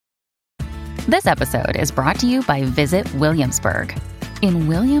This episode is brought to you by Visit Williamsburg. In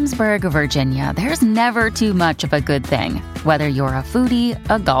Williamsburg, Virginia, there's never too much of a good thing. Whether you're a foodie,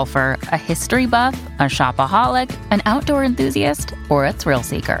 a golfer, a history buff, a shopaholic, an outdoor enthusiast, or a thrill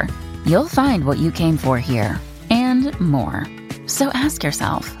seeker, you'll find what you came for here and more. So ask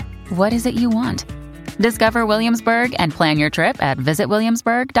yourself, what is it you want? Discover Williamsburg and plan your trip at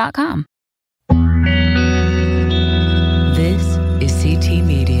visitwilliamsburg.com. This is CT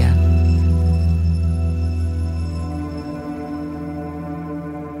Media.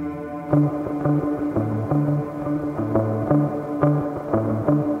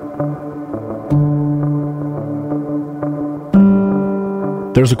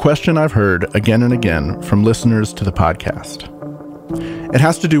 There's a question I've heard again and again from listeners to the podcast. It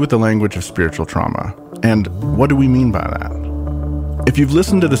has to do with the language of spiritual trauma, and what do we mean by that? If you've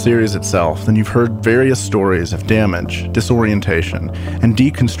listened to the series itself, then you've heard various stories of damage, disorientation, and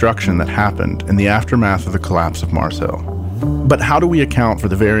deconstruction that happened in the aftermath of the collapse of Mars Hill. But how do we account for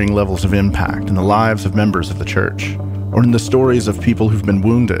the varying levels of impact in the lives of members of the church, or in the stories of people who've been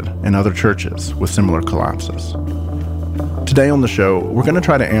wounded in other churches with similar collapses? Today on the show, we're going to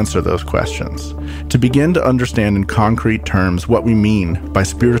try to answer those questions, to begin to understand in concrete terms what we mean by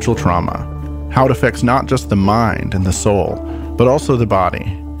spiritual trauma, how it affects not just the mind and the soul, but also the body,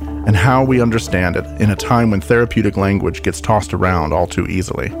 and how we understand it in a time when therapeutic language gets tossed around all too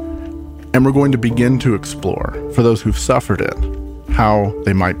easily. And we're going to begin to explore, for those who've suffered it, how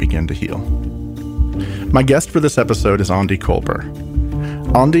they might begin to heal. My guest for this episode is Andi Kolber.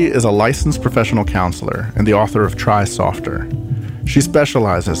 Andi is a licensed professional counselor and the author of Try Softer. She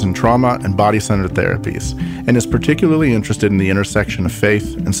specializes in trauma and body-centered therapies and is particularly interested in the intersection of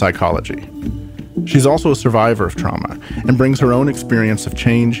faith and psychology. She's also a survivor of trauma and brings her own experience of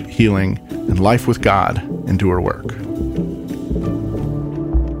change, healing, and life with God into her work.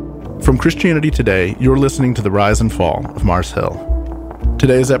 From Christianity Today, you're listening to the rise and fall of Mars Hill.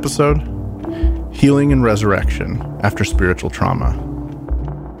 Today's episode, Healing and Resurrection After Spiritual Trauma.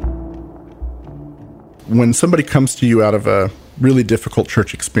 When somebody comes to you out of a really difficult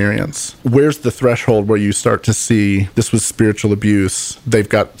church experience, where's the threshold where you start to see this was spiritual abuse, they've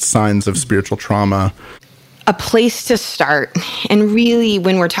got signs of spiritual trauma? A place to start, and really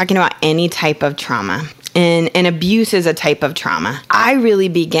when we're talking about any type of trauma, and abuse is a type of trauma, I really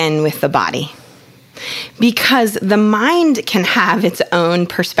begin with the body. Because the mind can have its own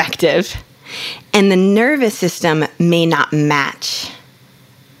perspective, and the nervous system may not match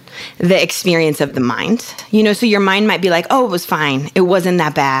the experience of the mind. So your mind might be like, oh, it was fine. It wasn't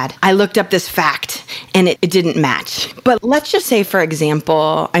that bad. I looked up this fact and it didn't match. But let's just say, for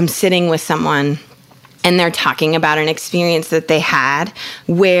example, I'm sitting with someone and they're talking about an experience that they had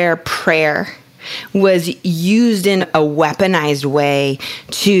where prayer was used in a weaponized way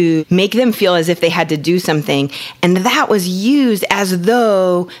to make them feel as if they had to do something. And that was used as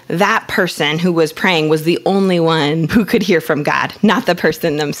though that person who was praying was the only one who could hear from God, not the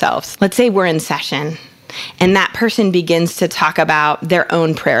person themselves. Let's say we're in session and that person begins to talk about their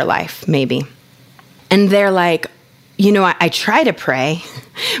own prayer life, maybe. And they're like, I try to pray,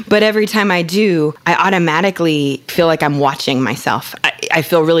 but every time I do, I automatically feel like I'm watching myself. I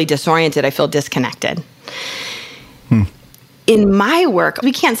feel really disoriented. I feel disconnected. In my work,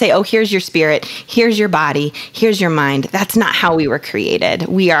 we can't say, oh, here's your spirit, here's your body, here's your mind. That's not how we were created.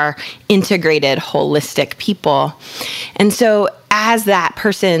 We are integrated, holistic people. And so as that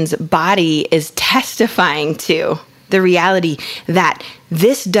person's body is testifying to the reality that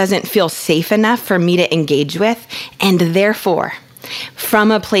this doesn't feel safe enough for me to engage with, and therefore,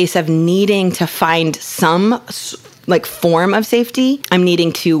 from a place of needing to find some form of safety, I'm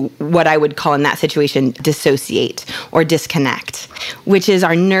needing to, what I would call in that situation, dissociate or disconnect, which is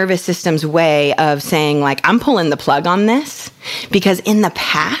our nervous system's way of saying, I'm pulling the plug on this because in the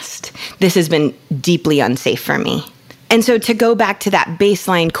past, this has been deeply unsafe for me. And so to go back to that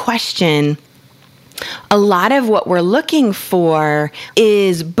baseline question, a lot of what we're looking for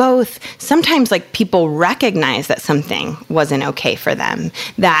is both sometimes people recognize that something wasn't okay for them,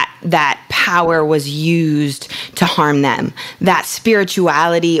 that power was used to harm them, that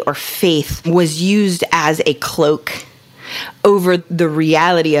spirituality or faith was used as a cloak over the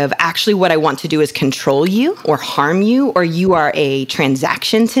reality of actually what I want to do is control you or harm you, or you are a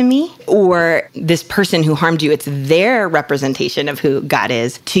transaction to me, or this person who harmed you, it's their representation of who God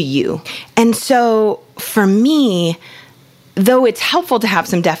is to you. And so for me, though it's helpful to have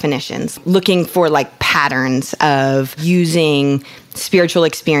some definitions, looking for patterns of using spiritual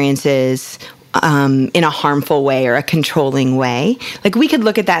experiences in a harmful way or a controlling way, we could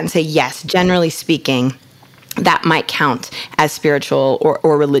look at that and say, yes, generally speaking, that might count as spiritual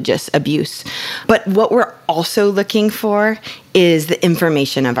or religious abuse. But what we're also looking for is the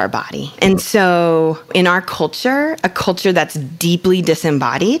information of our body. And so in our culture, a culture that's deeply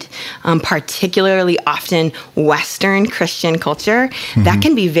disembodied, particularly often Western Christian culture, that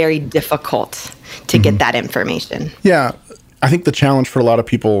can be very difficult to get that information. Yeah. I think the challenge for a lot of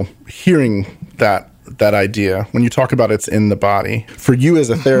people hearing that idea, when you talk about it's in the body, for you as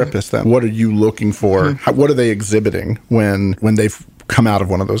a therapist, then what are you looking for? What are they exhibiting when they've come out of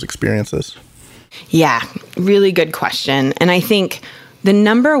one of those experiences? Yeah, really good question. And I think the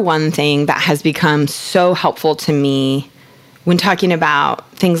number one thing that has become so helpful to me when talking about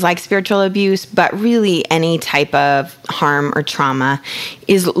things like spiritual abuse, but really any type of harm or trauma,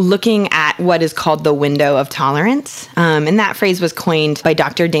 is looking at what is called the window of tolerance. And that phrase was coined by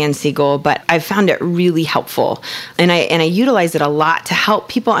Dr. Dan Siegel, but I've found it really helpful. And I utilize it a lot to help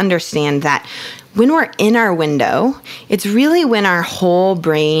people understand that when we're in our window, it's really when our whole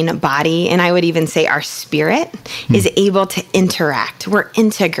brain, body, and I would even say our spirit is able to interact. We're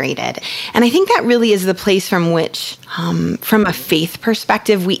integrated. And I think that really is the place from which, from a faith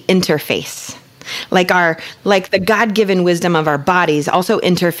perspective, we interface. Like the God-given wisdom of our bodies also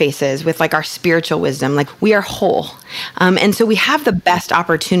interfaces with like our spiritual wisdom. Like we are whole. And so we have the best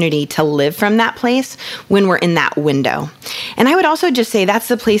opportunity to live from that place when we're in that window. And I would also just say that's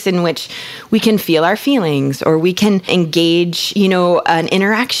the place in which we can feel our feelings, or we can engage, an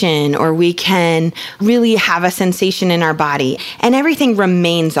interaction, or we can really have a sensation in our body, and everything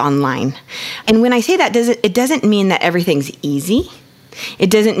remains online. And when I say that, it doesn't mean that everything's easy. It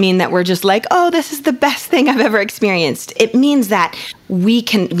doesn't mean that we're just like, oh, this is the best thing I've ever experienced. It means that we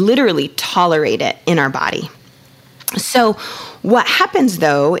can literally tolerate it in our body. So what happens,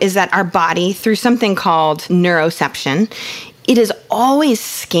 though, is that our body, through something called neuroception, it is always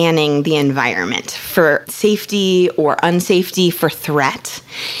scanning the environment for safety or unsafety, for threat.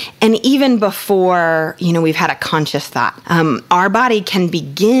 And even before, we've had a conscious thought, our body can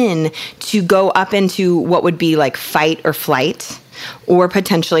begin to go up into what would be like fight or flight, or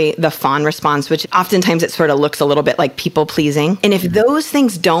potentially the fawn response, which oftentimes it sort of looks a little bit like people pleasing. And if those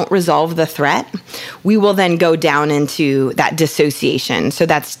things don't resolve the threat, we will then go down into that dissociation. So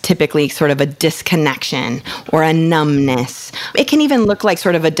that's typically sort of a disconnection or a numbness. It can even look like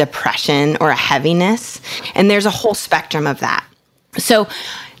sort of a depression or a heaviness. And there's a whole spectrum of that. So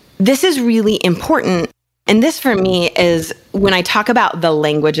this is really important. And this for me is when I talk about the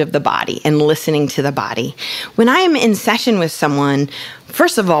language of the body and listening to the body. When I am in session with someone,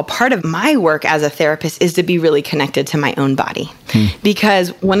 first of all, part of my work as a therapist is to be really connected to my own body. Because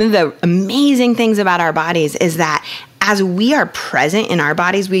one of the amazing things about our bodies is that as we are present in our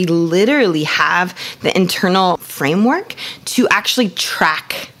bodies, we literally have the internal framework to actually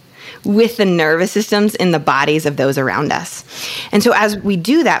track with the nervous systems in the bodies of those around us. And so as we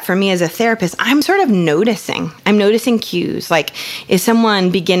do that, for me as a therapist, I'm sort of noticing. I'm noticing cues. Like, is someone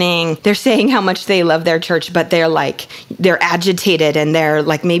they're saying how much they love their church, but they're agitated and they're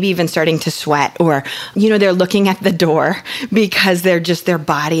like maybe even starting to sweat, or, they're looking at the door because their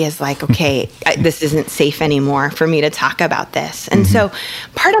body is like, okay, this isn't safe anymore for me to talk about this. And so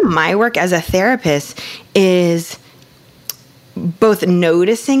part of my work as a therapist is both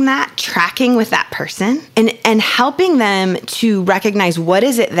noticing that, tracking with that person, and helping them to recognize what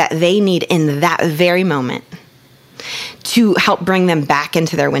is it that they need in that very moment to help bring them back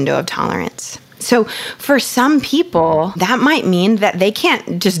into their window of tolerance. So for some people, that might mean that they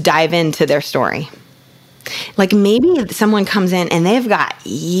can't just dive into their story. Like maybe someone comes in and they've got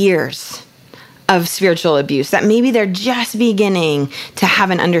years of spiritual abuse that maybe they're just beginning to have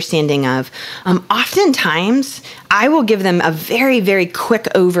an understanding of. Oftentimes, I will give them a very, very quick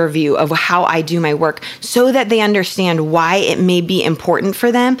overview of how I do my work so that they understand why it may be important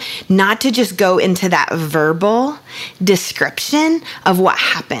for them not to just go into that verbal description of what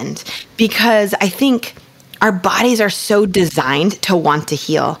happened. Because I think our bodies are so designed to want to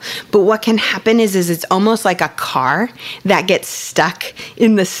heal. But what can happen is it's almost like a car that gets stuck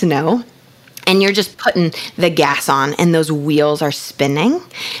in the snow. And you're just putting the gas on and those wheels are spinning,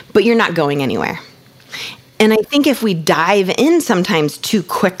 but you're not going anywhere. And I think if we dive in sometimes too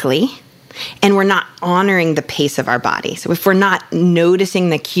quickly and we're not honoring the pace of our body, so if we're not noticing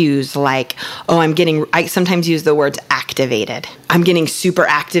the cues like, I sometimes use the words activated. I'm getting super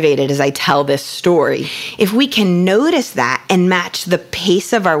activated as I tell this story. If we can notice that and match the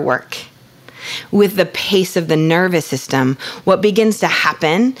pace of our work with the pace of the nervous system, what begins to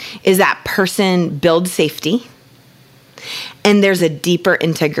happen is that person builds safety, and there's a deeper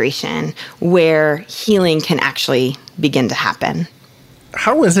integration where healing can actually begin to happen.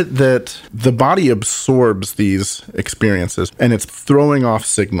 How is it that the body absorbs these experiences and it's throwing off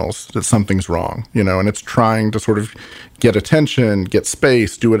signals that something's wrong, and it's trying to sort of get attention, get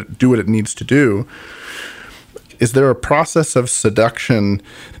space, do what it needs to do? Is there a process of seduction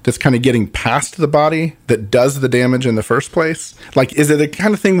that's kind of getting past the body that does the damage in the first place? Like, is it the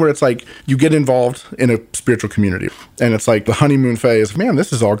kind of thing where it's like you get involved in a spiritual community and it's like the honeymoon phase, man,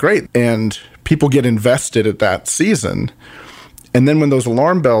 this is all great. And people get invested at that season. And then when those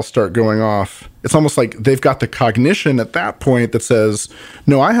alarm bells start going off, it's almost like they've got the cognition at that point that says,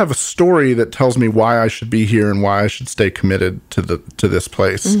 no, I have a story that tells me why I should be here and why I should stay committed to this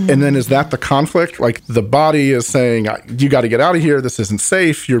place. Mm-hmm. And then is that the conflict? Like the body is saying, you got to get out of here. This isn't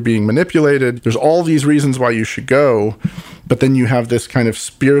safe. You're being manipulated. There's all these reasons why you should go. But then you have this kind of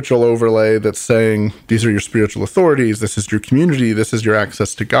spiritual overlay that's saying, these are your spiritual authorities. This is your community. This is your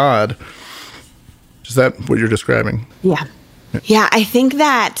access to God. Is that what you're describing? Yeah. Yeah, I think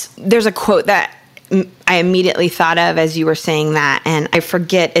that there's a quote that I immediately thought of as you were saying that, and I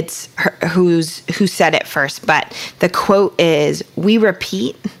forget who said it first, but the quote is, "We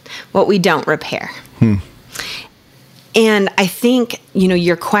repeat what we don't repair." And I think,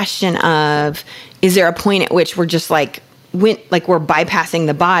 your question of, is there a point at which we're just we're bypassing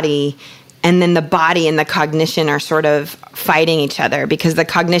the body, and then the body and the cognition are sort of fighting each other, because the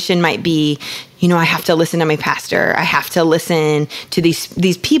cognition might be, I have to listen to my pastor. I have to listen to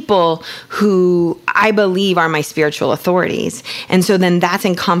these people who I believe are my spiritual authorities. And so then that's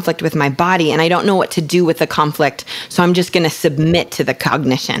in conflict with my body, and I don't know what to do with the conflict. So I'm just going to submit to the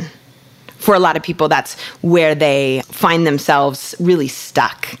cognition. For a lot of people, that's where they find themselves really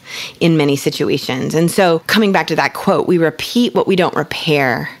stuck in many situations. And so coming back to that quote, we repeat what we don't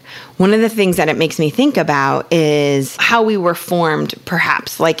repair. One of the things that it makes me think about is how we were formed,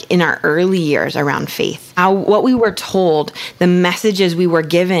 perhaps like in our early years around faith, what we were told, the messages we were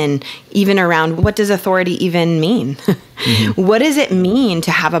given, even around what does authority even mean? Mm-hmm. What does it mean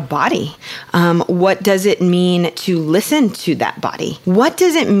to have a body? What does it mean to listen to that body? What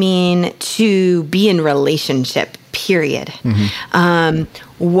does it mean to be in relationship, period? Mm-hmm.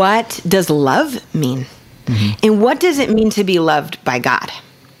 What does love mean? Mm-hmm. And what does it mean to be loved by God?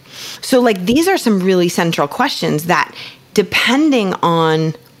 So these are some really central questions that, depending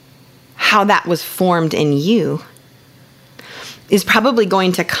on how that was formed in you, is probably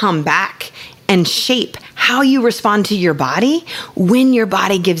going to come back and shape how you respond to your body when your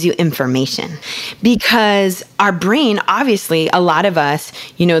body gives you information. Because our brain, obviously, a lot of us,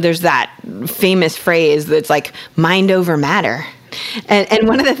 there's that famous phrase that's like mind over matter. And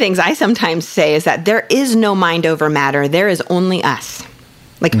one of the things I sometimes say is that there is no mind over matter. There is only us.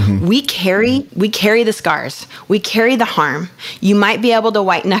 Mm-hmm. we carry the scars. We carry the harm. You might be able to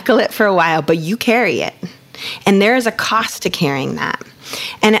white knuckle it for a while, but you carry it. And there is a cost to carrying that.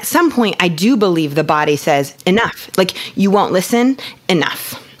 And at some point, I do believe the body says, enough. You won't listen,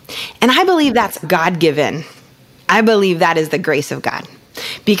 enough. And I believe that's God-given. I believe that is the grace of God.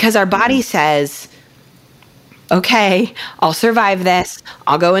 Because our body says, okay, I'll survive this.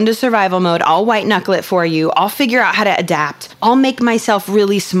 I'll go into survival mode. I'll white knuckle it for you. I'll figure out how to adapt. I'll make myself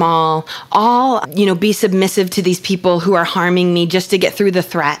really small. I'll, be submissive to these people who are harming me just to get through the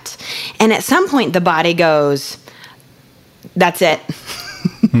threat. And at some point, the body goes, that's it.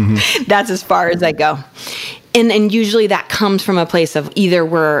 Mm-hmm. That's as far as I go. And usually that comes from a place of either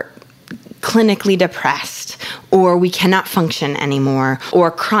we're clinically depressed, or we cannot function anymore,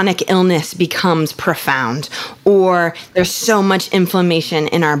 or chronic illness becomes profound, or there's so much inflammation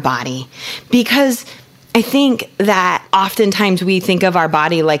in our body. Because I think that oftentimes we think of our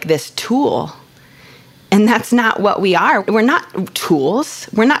body like this tool, and that's not what we are. We're not tools.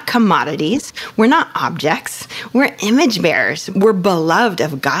 We're not commodities. We're not objects. We're image bearers. We're beloved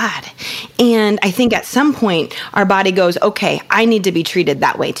of God. And I think at some point, our body goes, okay, I need to be treated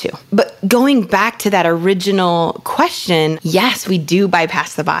that way too. But going back to that original question, yes, we do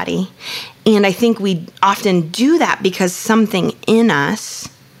bypass the body. And I think we often do that because something in us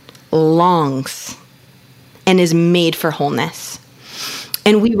longs and is made for wholeness.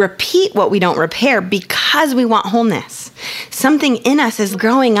 And we repeat what we don't repair because we want wholeness. Something in us is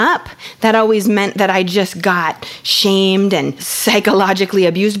growing up that always meant that I just got shamed and psychologically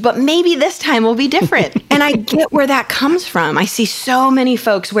abused, but maybe this time will be different. And I get where that comes from. I see so many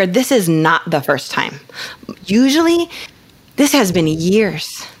folks where this is not the first time. Usually, this has been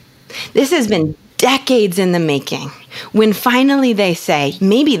years. This has been decades in the making. When finally they say,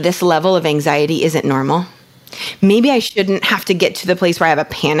 maybe this level of anxiety isn't normal. Maybe I shouldn't have to get to the place where I have a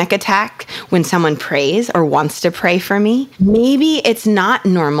panic attack when someone prays or wants to pray for me. Maybe it's not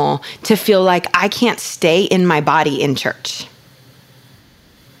normal to feel like I can't stay in my body in church.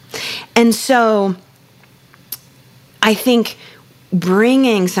 And so I think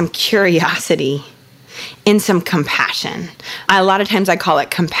bringing some curiosity and some compassion, a lot of times I call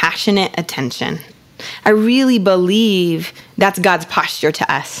it compassionate attention. I really believe that's God's posture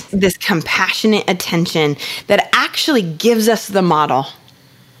to us, this compassionate attention that actually gives us the model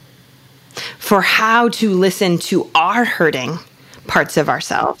for how to listen to our hurting parts of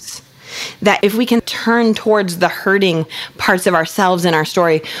ourselves. That if we can turn towards the hurting parts of ourselves in our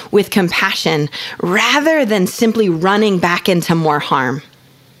story with compassion, rather than simply running back into more harm,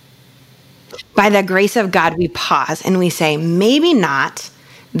 by the grace of God, we pause and we say, maybe not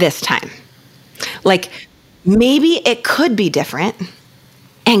this time. Like, maybe it could be different.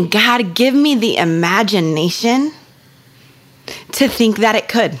 And God, give me the imagination to think that it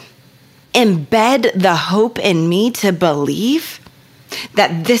could. Embed the hope in me to believe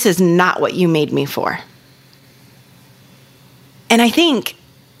that this is not what you made me for. And I think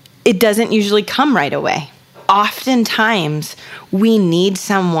it doesn't usually come right away. Oftentimes, we need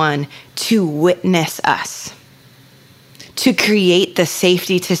someone to witness us, to create the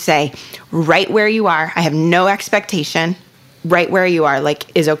safety to say, right where you are, I have no expectation, right where you are,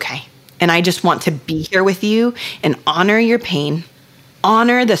 like, is okay. And I just want to be here with you and honor your pain,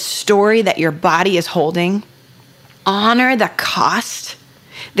 honor the story that your body is holding, honor the cost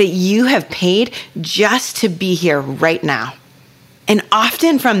that you have paid just to be here right now. And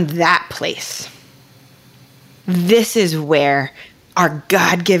often from that place, this is where our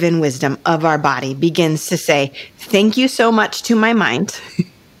God-given wisdom of our body begins to say, thank you so much to my mind.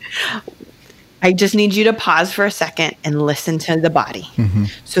 I just need you to pause for a second and listen to the body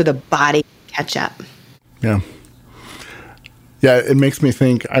so the body can catch up. Yeah. Yeah, it makes me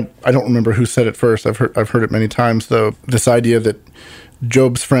think, I don't remember who said it first. I've heard it many times, though, this idea that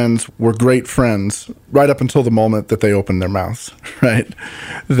Job's friends were great friends right up until the moment that they opened their mouths, right?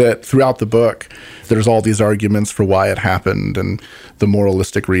 That throughout the book, there's all these arguments for why it happened and the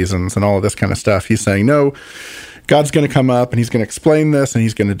moralistic reasons and all of this kind of stuff. He's saying, no, God's going to come up and he's going to explain this and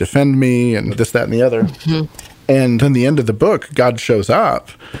he's going to defend me and this, that, and the other. And in the end of the book, God shows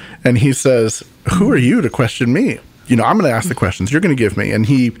up and he says, who are you to question me? You know, I'm going to ask the questions you're going to give me. And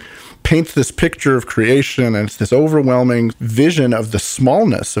he paints this picture of creation, and it's this overwhelming vision of the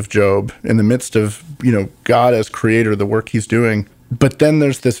smallness of Job in the midst of, you know, God as creator, the work he's doing. But then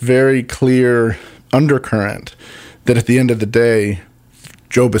there's this very clear undercurrent that at the end of the day,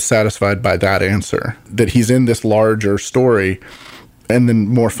 Job is satisfied by that answer, that he's in this larger story. And then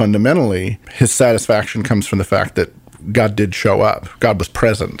more fundamentally, his satisfaction comes from the fact that God did show up. God was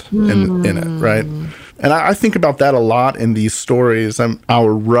present in it, right? And I think about that a lot in these stories.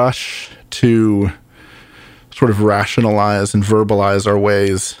 Our rush to sort of rationalize and verbalize our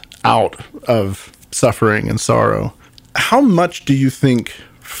ways out of suffering and sorrow. How much do you think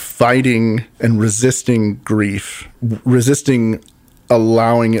fighting and resisting grief, resisting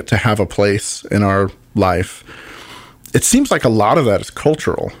allowing it to have a place in our life, it seems like a lot of that is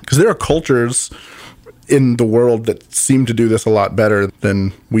cultural, because there are cultures in the world that seem to do this a lot better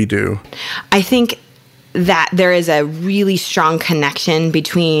than we do. I think that there is a really strong connection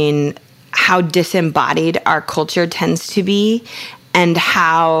between how disembodied our culture tends to be and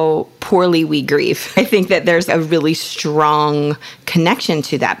how poorly we grieve. I think that there's a really strong connection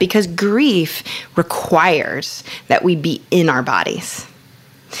to that, because grief requires that we be in our bodies.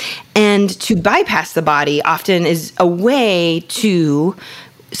 And to bypass the body often is a way to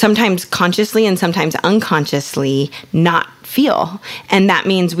sometimes consciously and sometimes unconsciously not feel. And that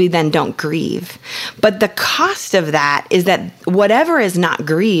means we then don't grieve. But the cost of that is that whatever is not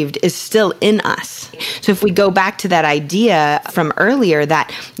grieved is still in us. So if we go back to that idea from earlier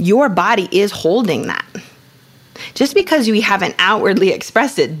that your body is holding that, just because we haven't outwardly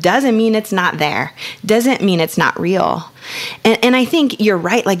expressed it doesn't mean it's not there, doesn't mean it's not real. And I think you're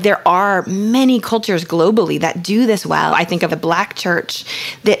right. Like, there are many cultures globally that do this well. I think of the Black church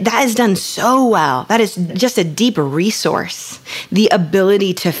that is done so well. That is just a deep resource. The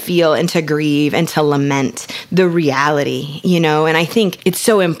ability to feel and to grieve and to lament the reality, you know. And I think it's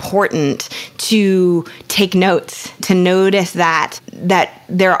so important to take notes, to notice that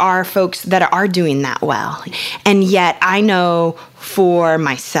there are folks that are doing that well. And yet I know for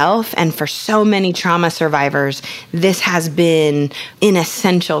myself and for so many trauma survivors, this has been an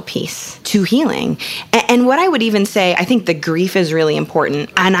essential piece to healing. And what I would even say, I think the grief is really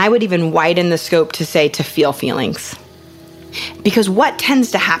important. And I would even widen the scope to say to feel feelings. Because what tends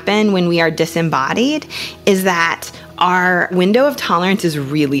to happen when we are disembodied is that our window of tolerance is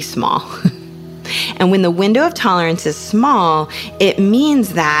really small. And when the window of tolerance is small, it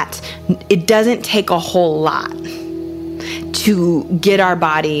means that it doesn't take a whole lot to get our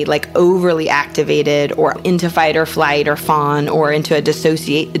body like overly activated or into fight or flight or fawn or into a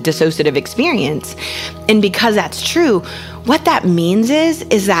dissociative experience. And because that's true, what that means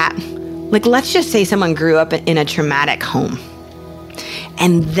is that, like, let's just say someone grew up in a traumatic home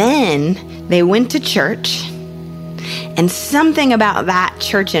and then they went to church, and something about that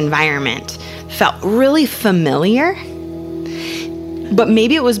church environment felt really familiar. But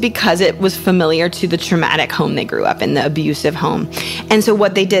maybe it was because it was familiar to the traumatic home they grew up in, the abusive home. And so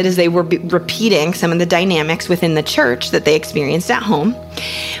what they did is they were repeating some of the dynamics within the church that they experienced at home.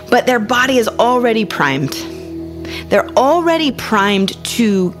 But their body is already primed. They're already primed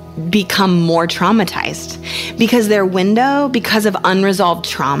to become more traumatized because their window, because of unresolved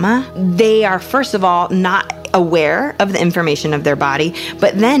trauma, they are, first of all, not aware of the information of their body.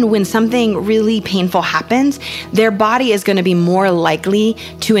 But then when something really painful happens, their body is going to be more likely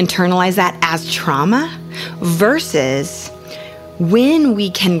to internalize that as trauma versus when we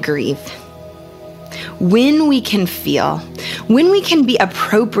can grieve, when we can feel, when we can be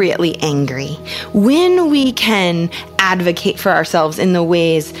appropriately angry, when we can advocate for ourselves in the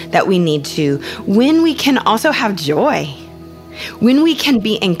ways that we need to, when we can also have joy, when we can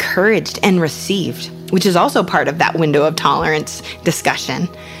be encouraged and received, which is also part of that window of tolerance discussion.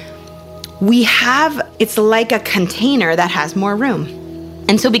 It's like a container that has more room.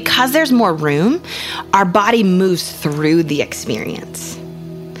 And so because there's more room, our body moves through the experience.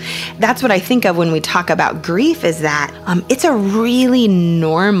 That's what I think of when we talk about grief, is that it's a really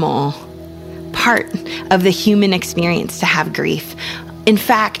normal part of the human experience to have grief. In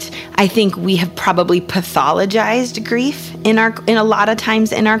fact, I think we have probably pathologized grief in a lot of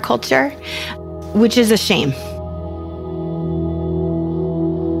times in our culture, which is a shame.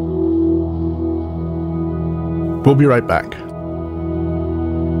 We'll be right back.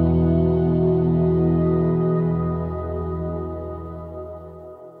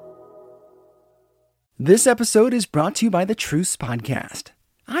 This episode is brought to you by the Truce Podcast.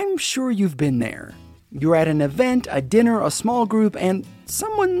 I'm sure you've been there. You're at an event, a dinner, a small group, and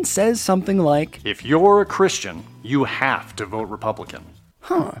someone says something like, "If you're a Christian, you have to vote Republican."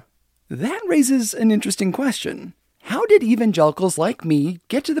 That raises an interesting question. How did evangelicals like me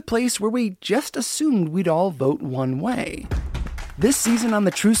get to the place where we just assumed we'd all vote one way? This season on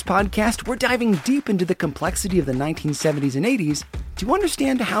the Truce Podcast, we're diving deep into the complexity of the 1970s and 80s to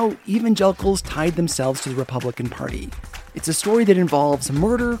understand how evangelicals tied themselves to the Republican Party. It's a story that involves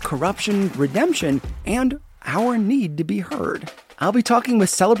murder, corruption, redemption, and our need to be heard. I'll be talking with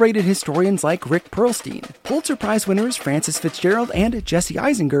celebrated historians like Rick Perlstein, Pulitzer Prize winners Frances FitzGerald and Jesse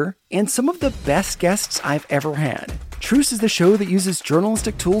Eisinger, and some of the best guests I've ever had. Truce is the show that uses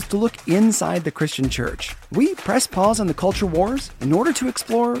journalistic tools to look inside the Christian church. We press pause on the culture wars in order to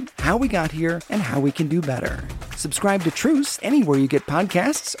explore how we got here and how we can do better. Subscribe to Truce anywhere you get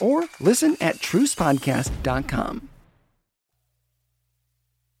podcasts or listen at trucepodcast.com.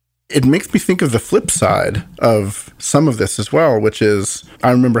 It makes me think of the flip side of some of this as well, which is,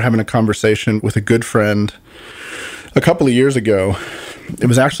 I remember having a conversation with a good friend a couple of years ago. It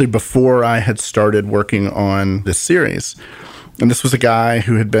was actually before I had started working on this series. And this was a guy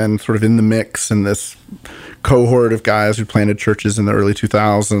who had been sort of in the mix in this cohort of guys who planted churches in the early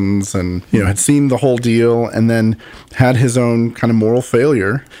 2000s and, had seen the whole deal and then had his own kind of moral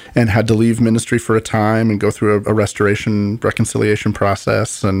failure and had to leave ministry for a time and go through a restoration, reconciliation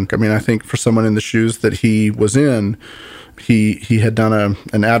process. And I think for someone in the shoes that he was in, he had done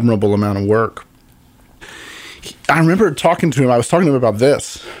an admirable amount of work. I remember talking to him, I was talking to him about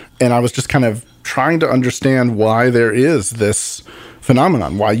this, and I was just kind of trying to understand why there is this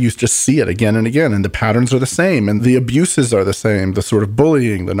phenomenon, why you just see it again and again, and the patterns are the same, and the abuses are the same, the sort of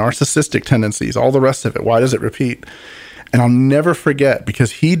bullying, the narcissistic tendencies, all the rest of it. Why does it repeat? And I'll never forget,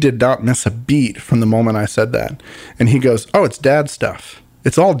 because he did not miss a beat from the moment I said that. And he goes, "Oh, it's dad stuff.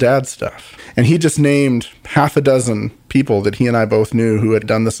 It's all dad stuff." And he just named half a dozen people that he and I both knew who had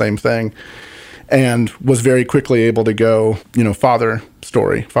done the same thing, and was very quickly able to go, father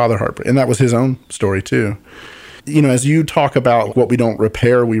story, father heartbreak. And that was his own story too. As you talk about what we don't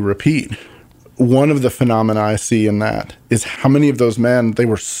repair, we repeat. One of the phenomena I see in that is how many of those men, they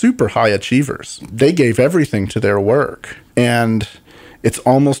were super high achievers. They gave everything to their work. And it's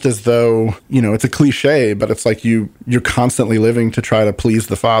almost as though, it's a cliche, but it's like you're constantly living to try to please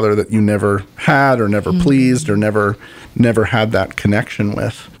the father that you never had or never pleased or never had that connection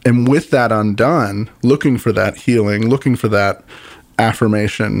with. And with that undone, looking for that healing, looking for that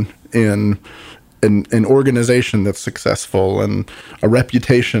affirmation in an organization that's successful and a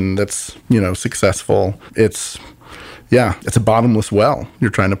reputation that's, successful, it's a bottomless well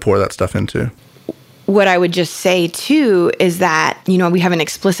you're trying to pour that stuff into. what I would just say too is that, we haven't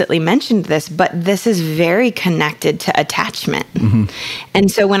explicitly mentioned this, but this is very connected to attachment.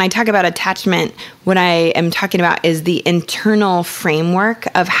 And so when I talk about attachment, what I am talking about is the internal framework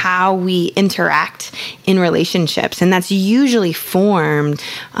of how we interact in relationships. And that's usually formed,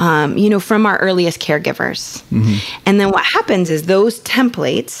 from our earliest caregivers. And then what happens is those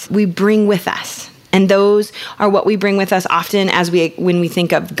templates we bring with us. And those are what we bring with us often when we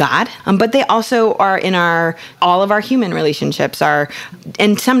think of God. But they also are in all of our human relationships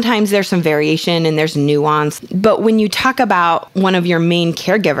and sometimes there's some variation and there's nuance. But when you talk about one of your main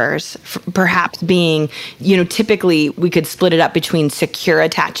caregivers, perhaps being, typically we could split it up between secure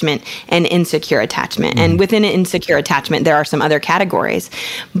attachment and insecure attachment. And within an insecure attachment, there are some other categories.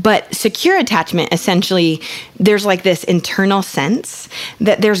 But secure attachment, essentially, there's like this internal sense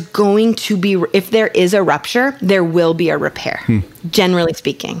that there's going to be, if there is a rupture, there will be a repair, generally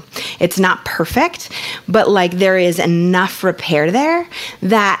speaking. It's not perfect, but there is enough repair there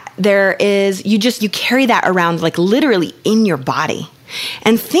that there is, you carry that around literally in your body.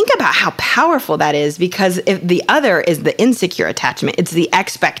 And think about how powerful that is, because if the other is the insecure attachment, it's the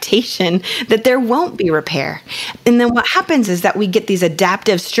expectation that there won't be repair. And then what happens is that we get these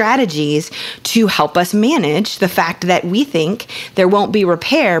adaptive strategies to help us manage the fact that we think there won't be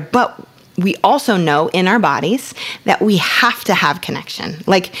repair, but we also know in our bodies that we have to have connection.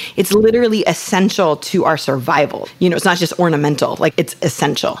 It's literally essential to our survival. It's not just ornamental, it's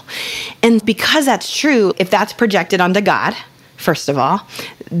essential. And because that's true, if that's projected onto God, first of all,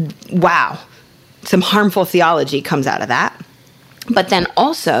 wow, some harmful theology comes out of that. But then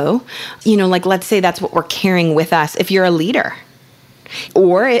also, let's say that's what we're carrying with us. If you're a leader,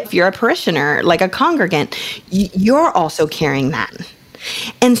 or if you're a parishioner, like a congregant, you're also carrying that.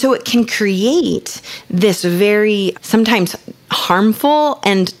 And so it can create this very sometimes harmful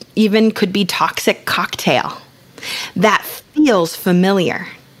and even could be toxic cocktail that feels familiar.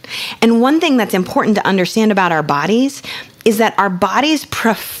 And one thing that's important to understand about our bodies is that our bodies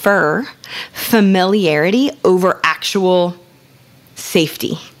prefer familiarity over actual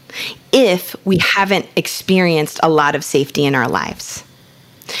safety if we haven't experienced a lot of safety in our lives.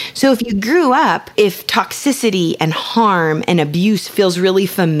 So if you grew up, if toxicity and harm and abuse feels really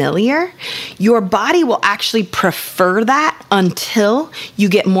familiar, your body will actually prefer that until you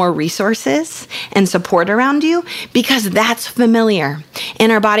get more resources and support around you, because that's familiar.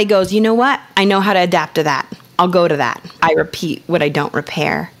 And our body goes, you know what? I know how to adapt to that. I'll go to that. I repeat what I don't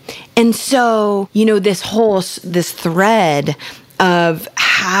repair. And so, this thread of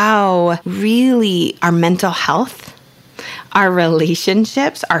how really our mental health, our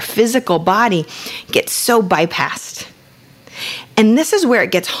relationships, our physical body gets so bypassed. And this is where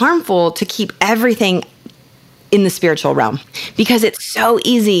it gets harmful to keep everything in the spiritual realm, because it's so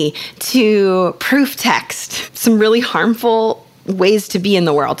easy to proof text some really harmful ways to be in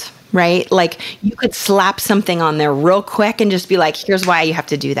the world, right? You could slap something on there real quick and just be like, here's why you have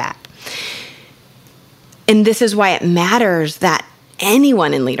to do that. And this is why it matters that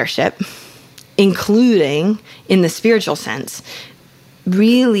anyone in leadership, including in the spiritual sense,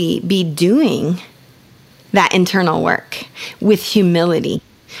 really be doing that internal work with humility,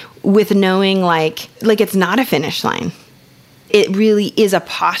 with knowing it's not a finish line. It really is a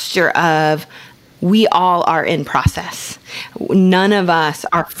posture of we all are in process. None of us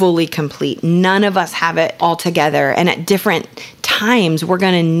are fully complete. None of us have it all together. And at different times, we're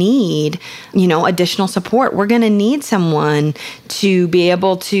going to need, additional support. We're going to need someone to be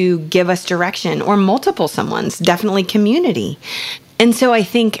able to give us direction, or multiple someones, definitely community. And so I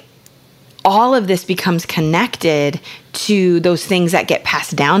think all of this becomes connected to those things that get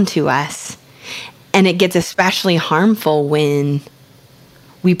passed down to us. And it gets especially harmful when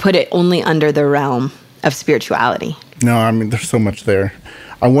we put it only under the realm of spirituality. No, there's so much there.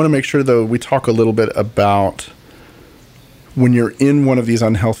 I want to make sure, though, we talk a little bit about when you're in one of these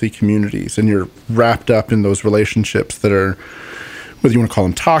unhealthy communities and you're wrapped up in those relationships that are, whether you want to call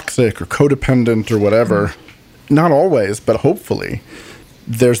them toxic or codependent or whatever, not always, but hopefully,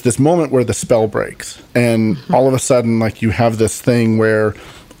 there's this moment where the spell breaks. And all of a sudden, you have this thing where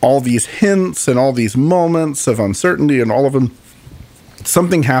all these hints and all these moments of uncertainty and all of them,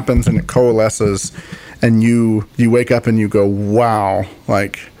 something happens and it coalesces, and you wake up and you go, wow,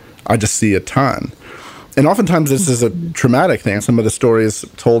 I just see a ton. And oftentimes this is a traumatic thing. Some of the stories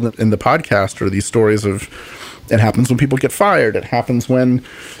told in the podcast are these stories of, it happens when people get fired. It happens when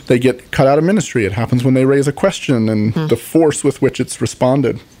they get cut out of ministry. It happens when they raise a question and the force with which it's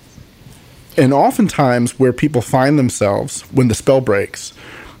responded. And oftentimes where people find themselves when the spell breaks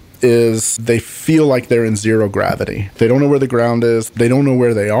is they feel like they're in zero gravity. They don't know where the ground is. They don't know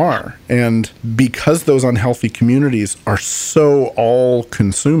where they are. And because those unhealthy communities are so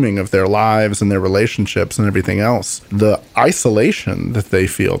all-consuming of their lives and their relationships and everything else, the isolation that they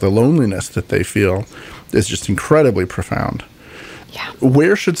feel, the loneliness that they feel is just incredibly profound. Yeah.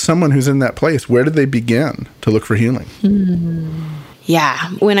 Where should someone who's in that place, where do they begin to look for healing? Yeah.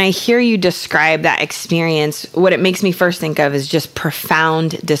 When I hear you describe that experience, what it makes me first think of is just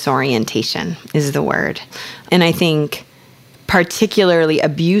profound disorientation is the word. And I think particularly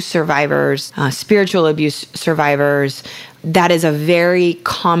abuse survivors, spiritual abuse survivors, that is a very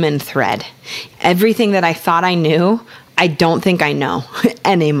common thread. Everything that I thought I knew, I don't think I know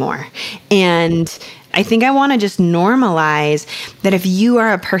anymore. And I think I want to just normalize that if you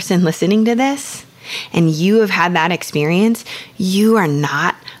are a person listening to this and you have had that experience, you are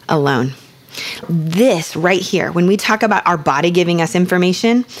not alone. This right here, when we talk about our body giving us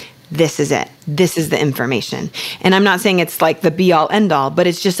information, this is it. This is the information. And I'm not saying it's like the be all end all, but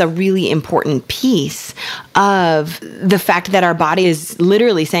it's just a really important piece of the fact that our body is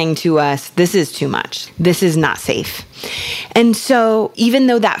literally saying to us, this is too much. This is not safe. And so even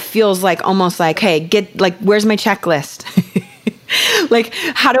though that feels like almost like, hey, where's my checklist? Like,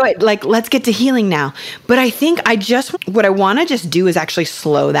 how do I, let's get to healing now. But I think what I want to just do is actually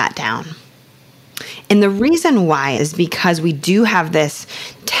slow that down. And the reason why is because we do have this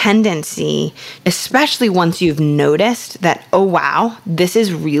tendency, especially once you've noticed that, oh, wow, this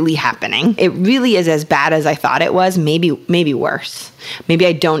is really happening. It really is as bad as I thought it was, maybe worse. Maybe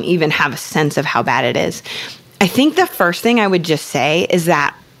I don't even have a sense of how bad it is. I think the first thing I would just say is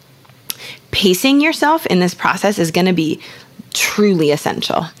that pacing yourself in this process is going to be truly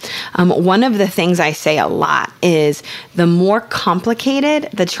essential. One of the things I say a lot is the more complicated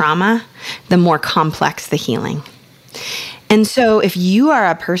the trauma, the more complex the healing. And so if you are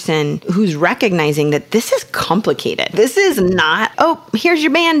a person who's recognizing that this is complicated, this is not, oh, here's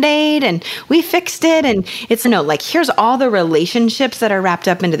your Band-Aid and we fixed it. And it's here's all the relationships that are wrapped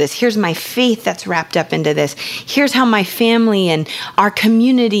up into this. Here's my faith that's wrapped up into this. Here's how my family and our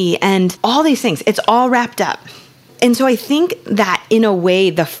community and all these things, it's all wrapped up. And so I think that in a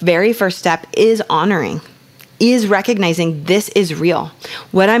way, the very first step is honoring, is recognizing this is real.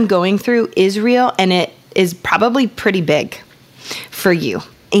 What I'm going through is real, and it is probably pretty big for you.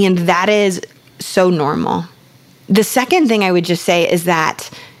 And that is so normal. The second thing I would just say is that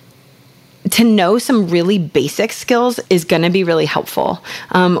to know some really basic skills is going to be really helpful.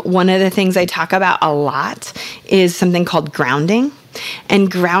 One of the things I talk about a lot is something called grounding. And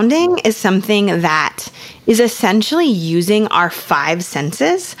grounding is something that is essentially using our 5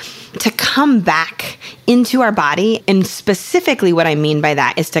 senses to come back into our body. And specifically what I mean by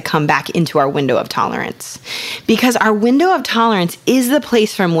that is to come back into our window of tolerance. Because our window of tolerance is the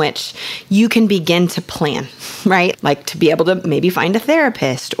place from which you can begin to plan, right? Like to be able to maybe find a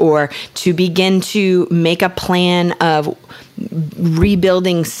therapist or to begin to make a plan of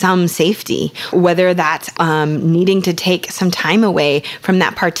rebuilding some safety, whether that's needing to take some time away from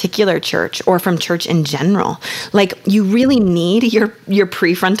that particular church or from church in general. Like you really need your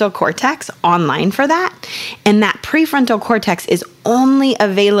prefrontal cortex online for that. And that prefrontal cortex is only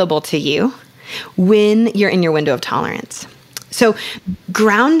available to you when you're in your window of tolerance. So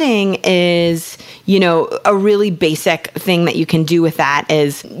grounding is, a really basic thing that you can do with that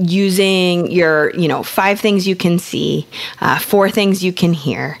is using your, 5 things you can see, 4 things you can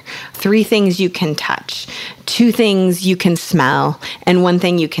hear, 3 things you can touch, 2 things you can smell, and 1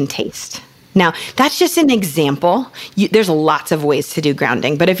 thing you can taste. Now, that's just an example. There's lots of ways to do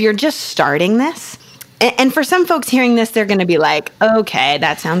grounding, but if you're just starting this, and for some folks hearing this, they're going to be like, okay,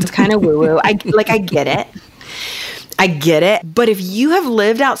 that sounds kind of woo-woo. I get it. I get it. But if you have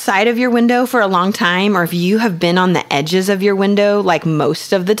lived outside of your window for a long time, or if you have been on the edges of your window like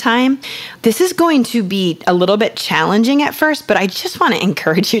most of the time, this is going to be a little bit challenging at first, but I just want to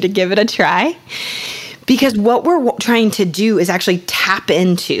encourage you to give it a try. Because what we're trying to do is actually tap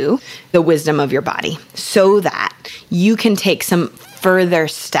into the wisdom of your body so that you can take some further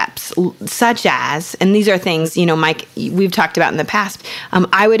steps, such as, and these are things, Mike, we've talked about in the past.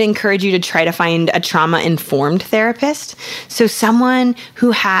 I would encourage you to try to find a trauma-informed therapist. So someone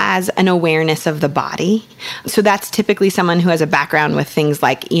who has an awareness of the body. So that's typically someone who has a background with things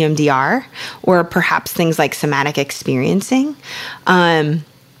like EMDR or perhaps things like somatic experiencing.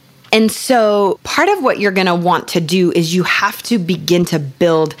 And so part of what you're going to want to do is you have to begin to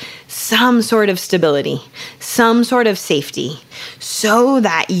build some sort of stability, some sort of safety, so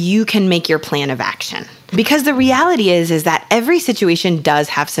that you can make your plan of action. Because the reality is that every situation does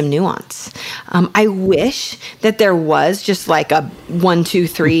have some nuance. I wish that there was just like a 1, 2,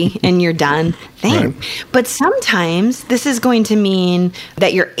 3 and you're done thing. Right. But sometimes this is going to mean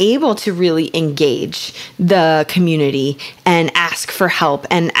that you're able to really engage the community and ask for help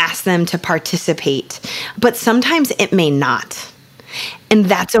and ask them to participate. But sometimes it may not. And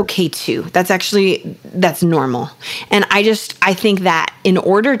that's okay too. That's normal. And I think that in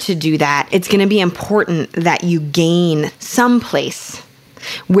order to do that, it's going to be important that you gain some place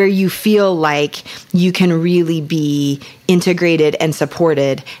where you feel like you can really be integrated and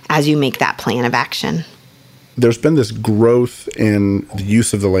supported as you make that plan of action. There's been this growth in the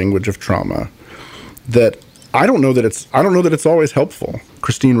use of the language of trauma that I don't know that it's always helpful.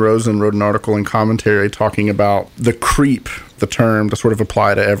 Christine Rosen wrote an article in Commentary talking about the creep, the term to sort of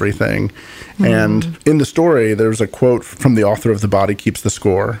apply to everything. Mm-hmm. And in the story, there's a quote from the author of The Body Keeps the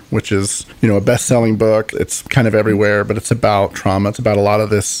Score, which is, a best-selling book. It's kind of everywhere, but it's about trauma. It's about a lot of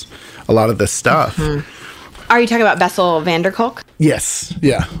this stuff. Mm-hmm. Are you talking about Bessel van der Kolk? Yes,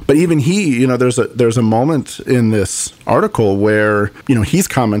 yeah. But even he, there's a moment in this article where, he's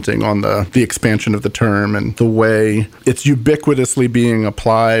commenting on the expansion of the term and the way it's ubiquitously being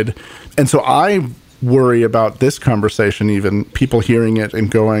applied. And so I worry about this conversation, even people hearing it and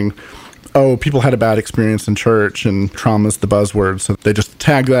going, oh, people had a bad experience in church and trauma's the buzzword. So they just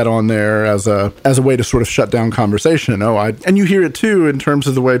tag that on there as a way to sort of shut down conversation. And you hear it too in terms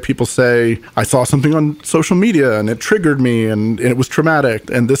of the way people say, I saw something on social media and it triggered me and it was traumatic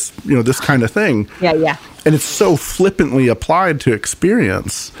and this, this kind of thing. Yeah. And it's so flippantly applied to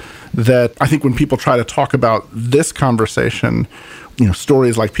experience that I think when people try to talk about this conversation,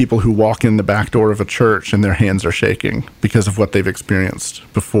 stories like people who walk in the back door of a church and their hands are shaking because of what they've experienced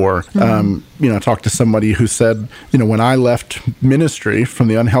before. Mm-hmm. I talked to somebody who said, when I left ministry from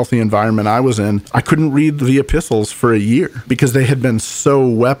the unhealthy environment I was in, I couldn't read the epistles for a year because they had been so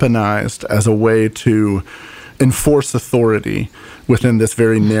weaponized as a way to enforce authority within this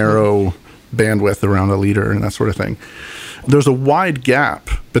very narrow bandwidth around a leader and that sort of thing. There's a wide gap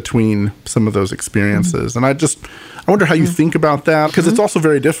between some of those experiences. Mm-hmm. And I wonder how you think about that, because it's also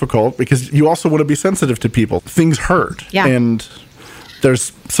very difficult because you also want to be sensitive to people. Things hurt. Yeah. And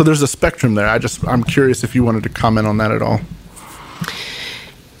there's a spectrum there. I'm curious if you wanted to comment on that at all.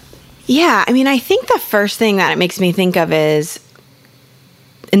 Yeah. I think the first thing that it makes me think of is,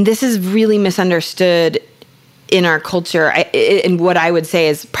 and this is really misunderstood in our culture, and what I would say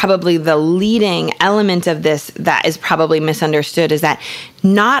is probably the leading element of this that is probably misunderstood is that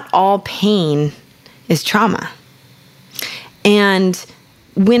not all pain is trauma. And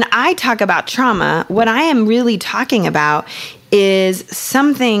when I talk about trauma, what I am really talking about is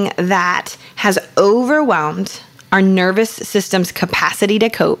something that has overwhelmed our nervous system's capacity to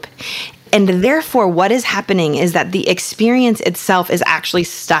cope. And therefore, what is happening is that the experience itself is actually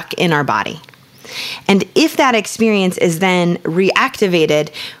stuck in our body. And if that experience is then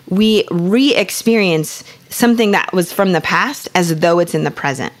reactivated, we re-experience something that was from the past as though it's in the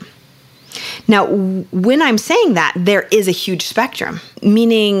present. Now, when I'm saying that, there is a huge spectrum,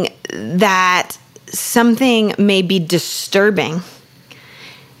 meaning that something may be disturbing,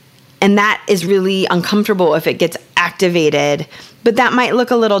 and that is really uncomfortable if it gets activated, but that might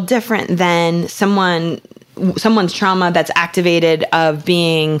look a little different than someone's trauma that's activated of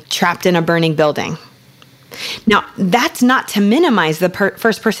being trapped in a burning building. Now, that's not to minimize the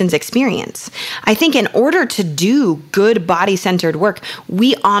first person's experience. I think in order to do good body-centered work,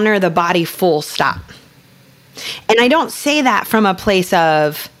 we honor the body full stop. And I don't say that from a place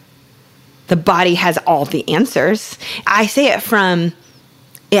of the body has all the answers. I say it from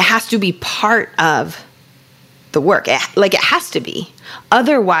it has to be part of the work. It has to be.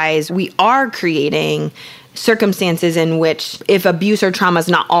 Otherwise, we are creating circumstances in which if abuse or trauma is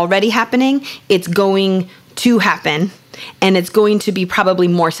not already happening, it's going to happen, and it's going to be probably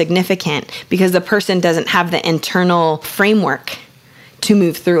more significant because the person doesn't have the internal framework to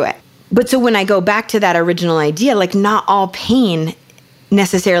move through it. But so when I go back to that original idea, not all pain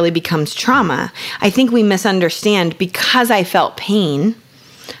necessarily becomes trauma. I think we misunderstand because I felt pain.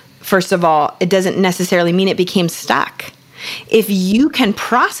 First of all, it doesn't necessarily mean it became stuck. If you can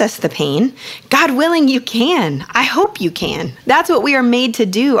process the pain, God willing, you can. I hope you can. That's what we are made to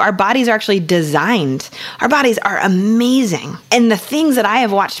do. Our bodies are actually designed. Our bodies are amazing. And the things that I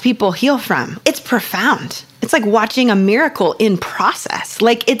have watched people heal from, it's profound. It's like watching a miracle in process.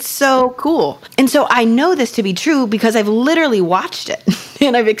 It's so cool. And so I know this to be true because I've literally watched it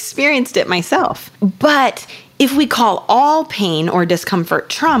and I've experienced it myself. But if we call all pain or discomfort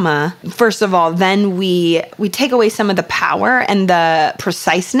trauma, first of all, then we take away some of the power and the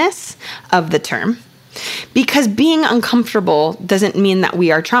preciseness of the term. Because being uncomfortable doesn't mean that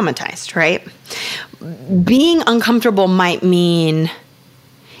we are traumatized, right? Being uncomfortable might mean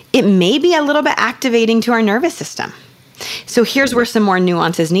it may be a little bit activating to our nervous system. So here's where some more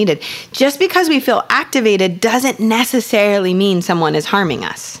nuance is needed. Just because we feel activated doesn't necessarily mean someone is harming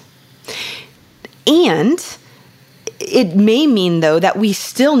us. And it may mean, though, that we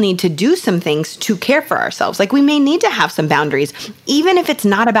still need to do some things to care for ourselves. Like we may need to have some boundaries, even if it's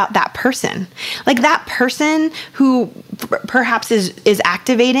not about that person. Like that person who perhaps is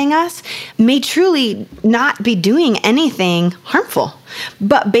activating us may truly not be doing anything harmful.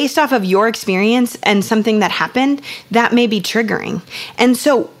 But based off of your experience and something that happened, that may be triggering. And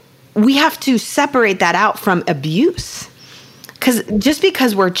so we have to separate that out from abuse. Because just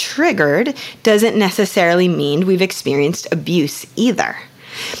because we're triggered doesn't necessarily mean we've experienced abuse either.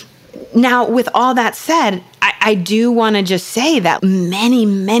 Now, with all that said, I do want to just say that many,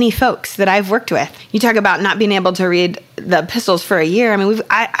 many folks that I've worked with, you talk about not being able to read the epistles for a year. I mean,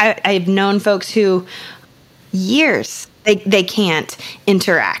 I've known folks who years they can't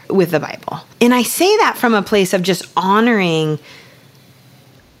interact with the Bible. And I say that from a place of just honoring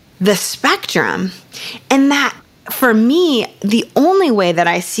the spectrum, and that for me, the only way that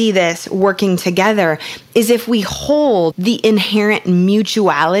I see this working together is if we hold the inherent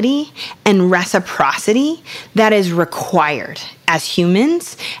mutuality and reciprocity that is required as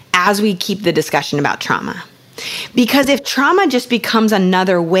humans as we keep the discussion about trauma. Because if trauma just becomes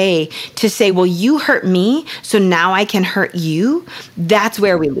another way to say, well, you hurt me, so now I can hurt you, that's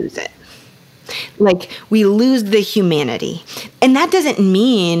where we lose it. Like we lose the humanity. And that doesn't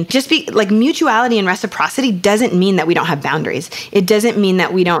mean like mutuality and reciprocity doesn't mean that we don't have boundaries. It doesn't mean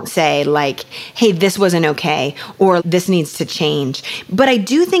that we don't say like, hey, this wasn't okay, or this needs to change. But I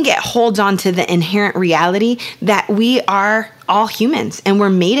do think it holds on to the inherent reality that we are all humans and we're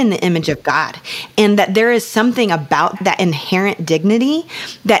made in the image of God. And that there is something about that inherent dignity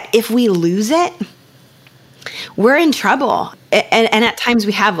that if we lose it, we're in trouble. And at times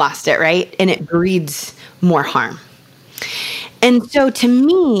we have lost it, right? And it breeds more harm. And so to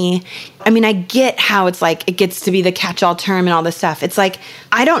me, I mean, I get how it's like it gets to be the catch-all term and all this stuff. It's like,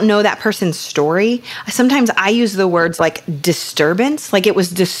 I don't know that person's story. Sometimes I use the words like disturbance, like it was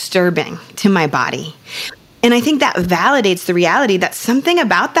disturbing to my body. And I think that validates the reality that something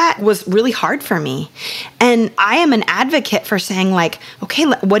about that was really hard for me. And I am an advocate for saying like, okay,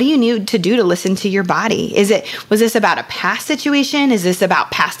 what do you need to do to listen to your body? Was this about a past situation? Is this about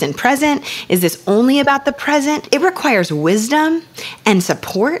past and present? Is this only about the present? It requires wisdom and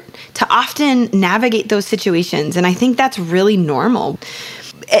support to often navigate those situations. And I think that's really normal.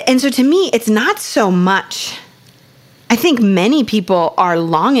 And so to me, it's not so much, I think many people are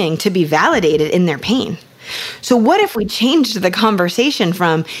longing to be validated in their pain. So what if we changed the conversation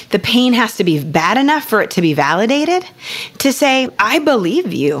from the pain has to be bad enough for it to be validated to say, I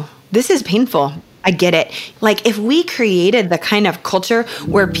believe you. This is painful. I get it. Like if we created the kind of culture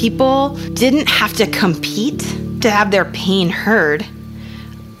where people didn't have to compete to have their pain heard,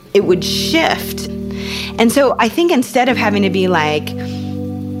 it would shift. And so I think instead of having to be like,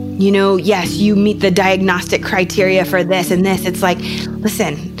 you know, yes, you meet the diagnostic criteria for this and this, it's like,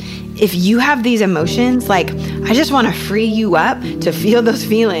 listen, if you have these emotions, like, I just want to free you up to feel those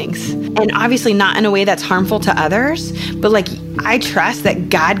feelings. And obviously not in a way that's harmful to others, but like, I trust that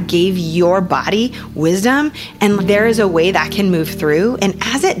God gave your body wisdom and there is a way that can move through. And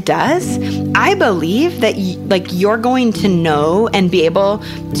as it does, I believe that you're going to know and be able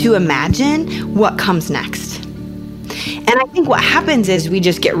to imagine what comes next. And I think what happens is we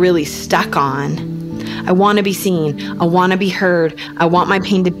just get really stuck on, I want to be seen. I want to be heard. I want my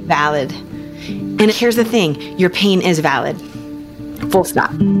pain to be valid. And here's the thing, your pain is valid. Full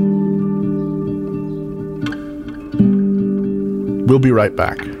stop. We'll be right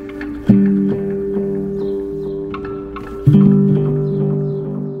back.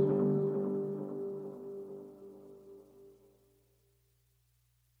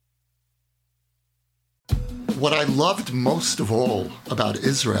 What I loved most of all about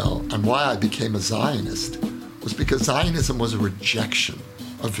Israel and why I became a Zionist was because Zionism was a rejection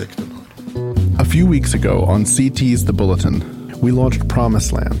of victimhood. A few weeks ago on CT's The Bulletin, we launched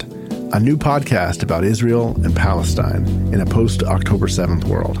Promised Land, a new podcast about Israel and Palestine in a post-October 7th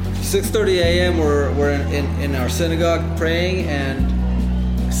world. 6:30 a.m. we're in our synagogue praying,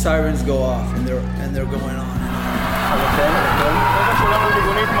 and sirens go off, and they're going on.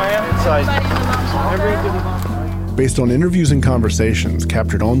 Based on interviews and conversations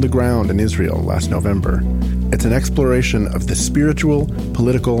captured on the ground in Israel last November, it's an exploration of the spiritual,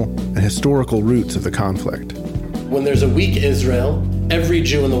 political, and historical roots of the conflict. When there's a weak Israel, every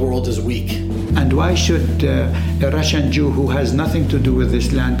Jew in the world is weak. And why should a Russian Jew who has nothing to do with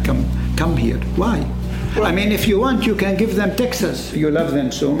this land come here? Why? I mean, if you want, you can give them Texas. You love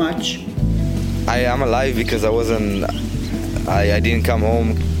them so much. I am alive because I didn't come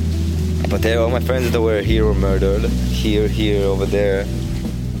home. But all my friends that were here were murdered. Here, over there.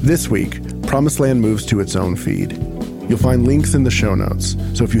 This week, Promised Land moves to its own feed. You'll find links in the show notes,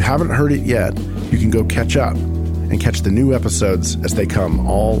 so if you haven't heard it yet, you can go catch up and catch the new episodes as they come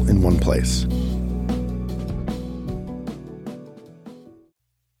all in one place.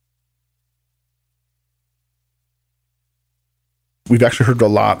 We've actually heard a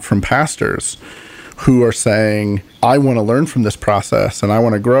lot from pastors who are saying, I want to learn from this process and I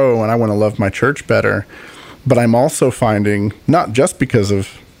want to grow and I want to love my church better. But I'm also finding, not just because of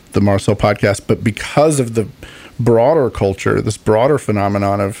the Marcel podcast, but because of the broader culture, this broader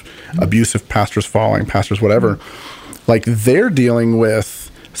phenomenon of abusive pastors falling, pastors whatever, like they're dealing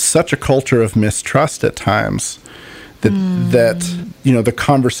with such a culture of mistrust at times that you know, the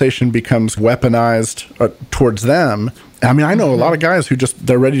conversation becomes weaponized towards them. I mean, I know a lot of guys who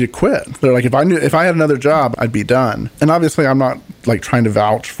they're ready to quit. They're like, if I had another job, I'd be done. And obviously I'm not like trying to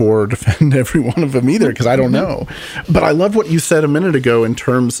vouch for or defend every one of them either, because I don't know. But I love what you said a minute ago in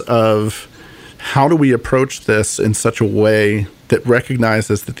terms of how do we approach this in such a way that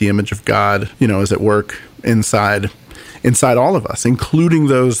recognizes that the image of God, you know, is at work inside all of us, including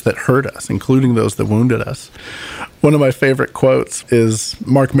those that hurt us, including those that wounded us. One of my favorite quotes is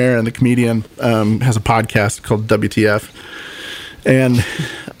Mark Maron, the comedian, has a podcast called WTF. And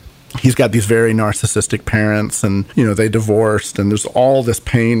he's got these very narcissistic parents and, you know, they divorced and there's all this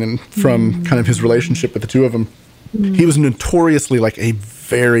pain and from kind of his relationship with the two of them. He was notoriously like a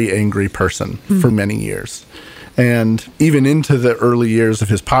very angry person for many years. And even into the early years of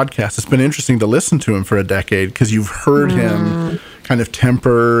his podcast, it's been interesting to listen to him for a decade because you've heard him kind of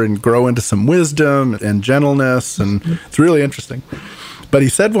temper and grow into some wisdom and gentleness. And it's really interesting. But he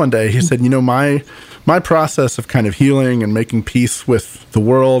said one day, he said, you know, my process of kind of healing and making peace with the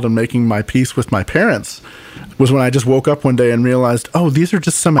world and making my peace with my parents was when I just woke up one day and realized, oh, these are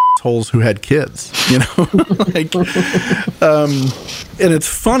just some assholes who had kids, you know? Like, and it's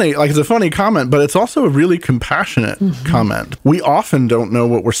funny, like it's a funny comment, but it's also a really compassionate comment. We often don't know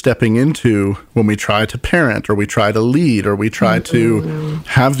what we're stepping into when we try to parent or we try to lead or we try to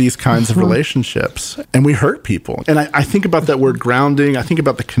have these kinds of relationships, and we hurt people. And I think about that word grounding. I think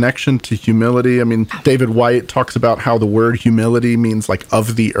about the connection to humility. I mean, David White talks about how the word humility means like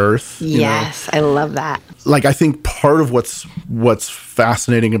of the earth. Yes, I love that. Like, I think part of what's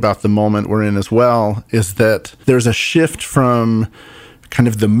fascinating about the moment we're in as well is that there's a shift from kind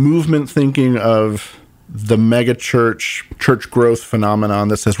of the movement thinking of the mega church growth phenomenon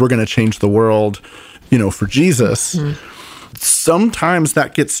that says we're going to change the world, you know, for Jesus. Sometimes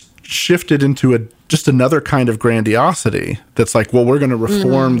that gets shifted into just another kind of grandiosity that's like, well, we're going to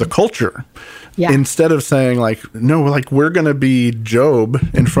reform the culture. Yeah. Instead of saying like, no, like we're going to be Job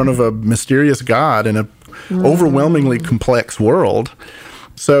in front of a mysterious God in a overwhelmingly complex world.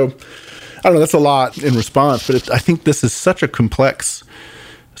 So I don't know, that's a lot in response, but I think this is such a complex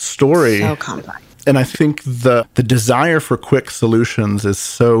story. So complex. And I think the desire for quick solutions is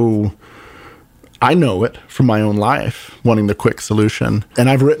so, I know it from my own life, wanting the quick solution. And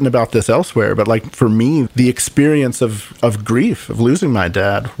I've written about this elsewhere, but like for me, the experience of grief, of losing my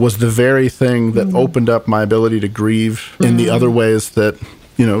dad, was the very thing that opened up my ability to grieve in the other ways that,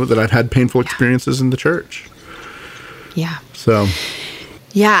 you know, that I've had painful experiences in the church. Yeah. So.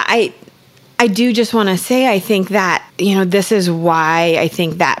 Yeah, I do just want to say, I think that, you know, this is why I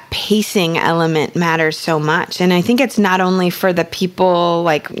think that pacing element matters so much. And I think it's not only for the people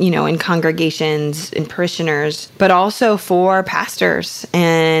like, you know, in congregations and parishioners, but also for pastors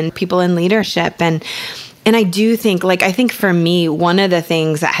and people in leadership. And I do think, like, I think for me, one of the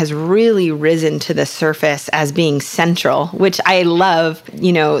things that has really risen to the surface as being central, which I love,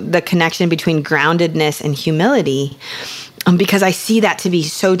 you know, the connection between groundedness and humility, because I see that to be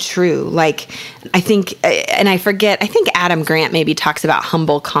so true. Like, I think, and I forget, I think Adam Grant maybe talks about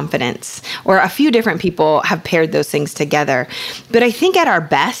humble confidence, or a few different people have paired those things together. But I think at our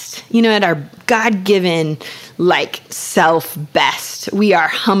best, you know, at our God-given, like, self-best, we are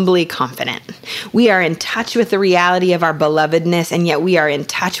humbly confident. We are in touch with the reality of our belovedness, and yet we are in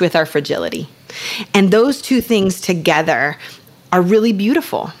touch with our fragility. And those two things together are really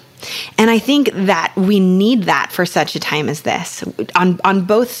beautiful. And I think that we need that for such a time as this on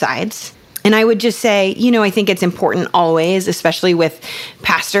both sides. And I would just say, you know, I think it's important always, especially with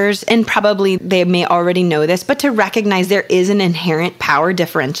pastors, and probably they may already know this, but to recognize there is an inherent power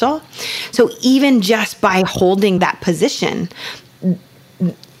differential. So even just by holding that position,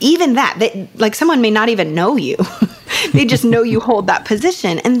 even that, like someone may not even know you. They just know you hold that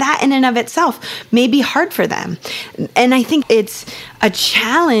position. And that in and of itself may be hard for them. And I think it's a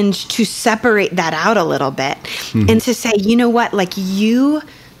challenge to separate that out a little bit and to say, you know what, like you,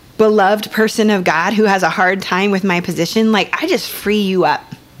 beloved person of God who has a hard time with my position, like I just free you up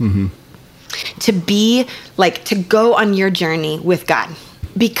to be like, to go on your journey with God.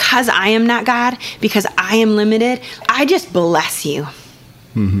 Because I am not God, because I am limited, I just bless you.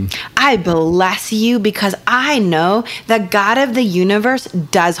 I bless you because I know that God of the universe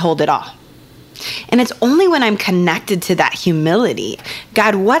does hold it all. And it's only when I'm connected to that humility,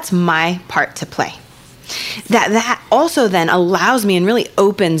 God, what's my part to play? That also then allows me and really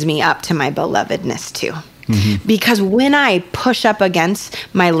opens me up to my belovedness too. Because when I push up against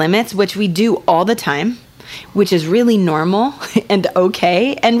my limits, which we do all the time, which is really normal and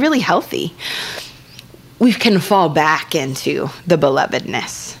okay and really healthy, we can fall back into the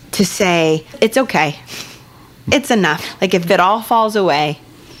belovedness to say, it's okay. It's enough. Like if it all falls away,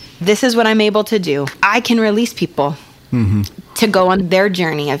 this is what I'm able to do. I can release people to go on their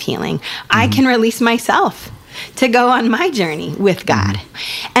journey of healing. I can release myself to go on my journey with God.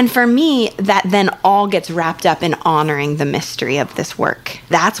 And for me, that then all gets wrapped up in honoring the mystery of this work.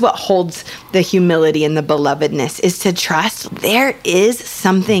 That's what holds the humility and the belovedness, is to trust there is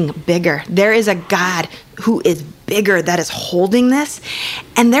something bigger. There is a God who is bigger that is holding this.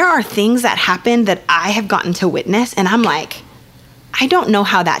 And there are things that happen that I have gotten to witness, and I'm like, I don't know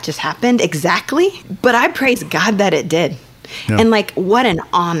how that just happened exactly, but I praise God that it did. Yeah. And like, what an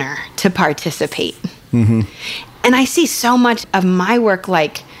honor to participate. And I see so much of my work,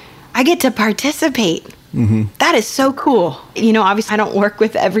 like I get to participate. That is so cool. You know, obviously I don't work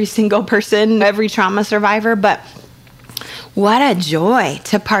with every single person, every trauma survivor, but what a joy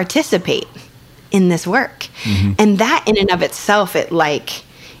to participate in this work. And that in and of itself,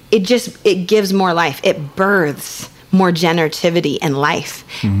 it gives more life. It births more generativity and life.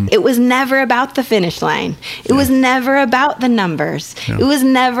 It was never about the finish line. It was never about the numbers. It was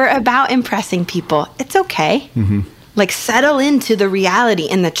never about impressing people. It's okay. Like settle into the reality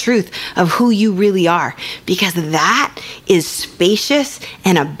and the truth of who you really are, because that is spacious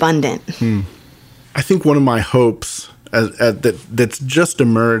and abundant. I think one of my hopes that's just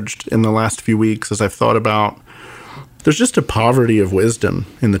emerged in the last few weeks as I've thought about, there's just a poverty of wisdom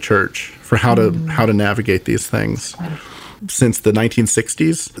in the church for how to navigate these things. Since the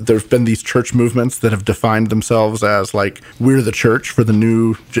 1960s, there've been these church movements that have defined themselves as like, we're the church for the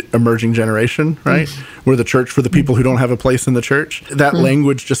new emerging generation, right? We're the church for the people who don't have a place in the church. That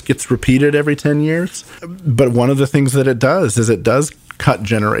language just gets repeated every 10 years. But one of the things that it does is it does cut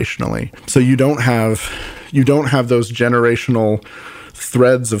generationally. So you don't have those generational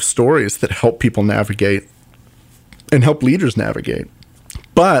threads of stories that help people navigate and help leaders navigate.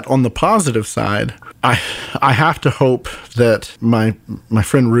 But on the positive side, I have to hope that my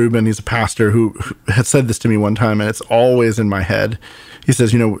friend Ruben, he's a pastor who had said this to me one time, and it's always in my head. He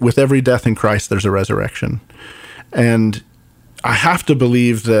says, you know, with every death in Christ, there's a resurrection. And I have to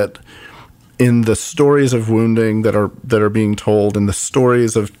believe that in the stories of wounding that are being told, and the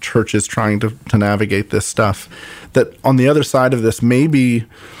stories of churches trying to navigate this stuff, that on the other side of this, maybe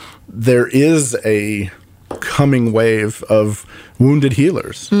there is a coming wave of wounded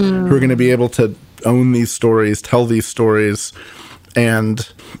healers who are going to be able to own these stories, tell these stories,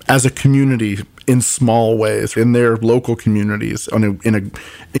 and as a community in small ways, in their local communities, in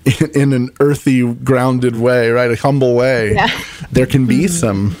an earthy, grounded way, right, a humble way, there can be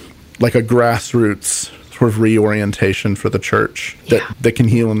some, like a grassroots sort of reorientation for the church that can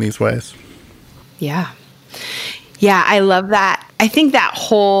heal in these ways. Yeah, I love that. I think that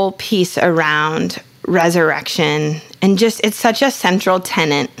whole piece around resurrection, and just it's such a central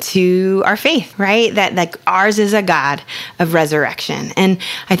tenet to our faith, right? That like ours is a God of resurrection. And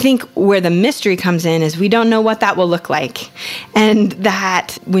I think where the mystery comes in is we don't know what that will look like. And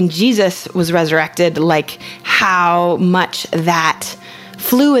that when Jesus was resurrected, like how much that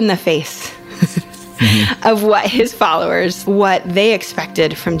flew in the face of what his followers, what they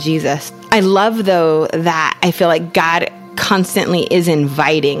expected from Jesus. I love though that I feel like God constantly is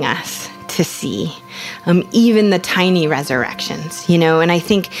inviting us to see even the tiny resurrections, you know. And I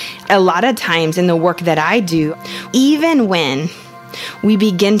think a lot of times in the work that I do, even when we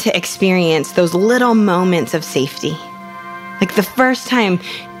begin to experience those little moments of safety, like the first time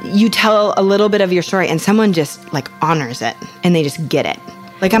you tell a little bit of your story and someone just like honors it and they just get it.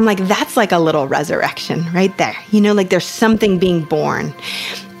 Like, I'm like, that's like a little resurrection right there. You know, like there's something being born,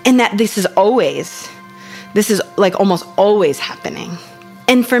 and that this is like almost always happening.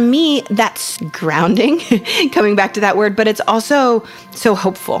 And for me, that's grounding, coming back to that word, but it's also so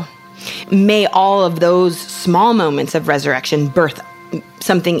hopeful. May all of those small moments of resurrection birth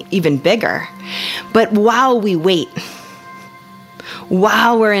something even bigger. But while we wait,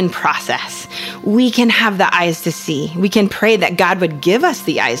 while we're in process, we can have the eyes to see. We can pray that God would give us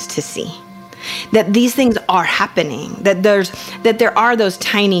the eyes to see that these things are happening, that there are those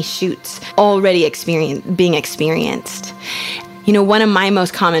tiny shoots already being experienced. You know, one of my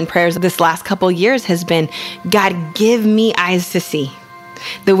most common prayers this last couple years has been, God, give me eyes to see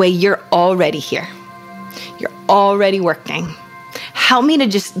the way you're already here. You're already working. Help me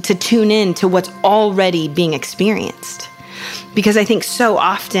to tune in to what's already being experienced. Because I think so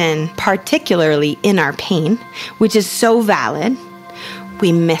often, particularly in our pain, which is so valid,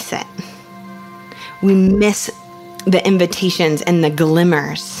 we miss it. We miss the invitations and the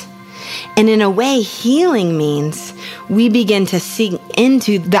glimmers. And in a way, healing means we begin to see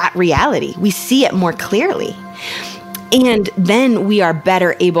into that reality. We see it more clearly. And then we are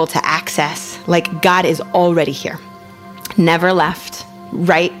better able to access, like God is already here, never left,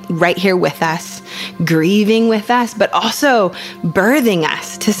 right here with us, grieving with us, but also birthing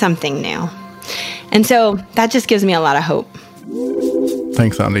us to something new. And so that just gives me a lot of hope.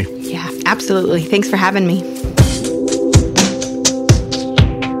 Thanks, Andi. Yeah, absolutely. Thanks for having me.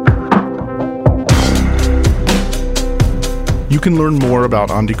 You can learn more about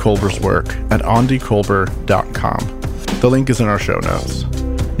Andi Kolber's work at andikolber.com. The link is in our show notes.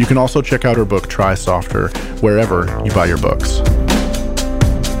 You can also check out her book, Try Softer, wherever you buy your books.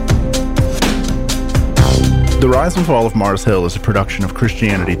 The Rise and Fall of Mars Hill is a production of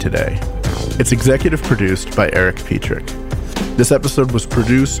Christianity Today. It's executive produced by Eric Petrick. This episode was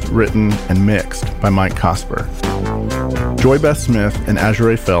produced, written, and mixed by Mike Cosper. Joy Beth Smith and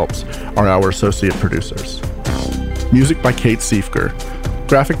Azure Phelps are our associate producers. Music by Kate Siefker.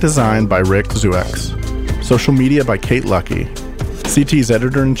 Graphic design by Rick Zuex. Social media by Kate Lucky. CT's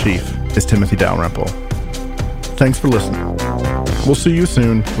editor-in-chief is Timothy Dalrymple. Thanks for listening. We'll see you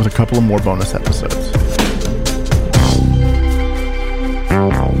soon with a couple of more bonus episodes.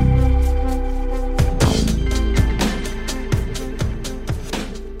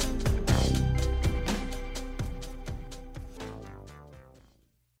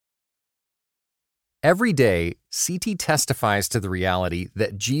 Every day, CT testifies to the reality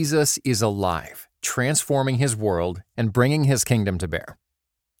that Jesus is alive, transforming his world and bringing his kingdom to bear.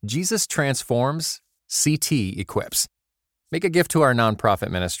 Jesus transforms, CT equips. Make a gift to our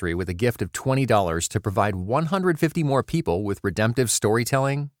nonprofit ministry with a gift of $20 to provide 150 more people with redemptive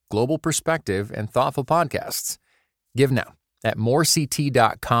storytelling, global perspective, and thoughtful podcasts. Give now at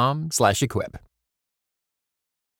morect.com/equip.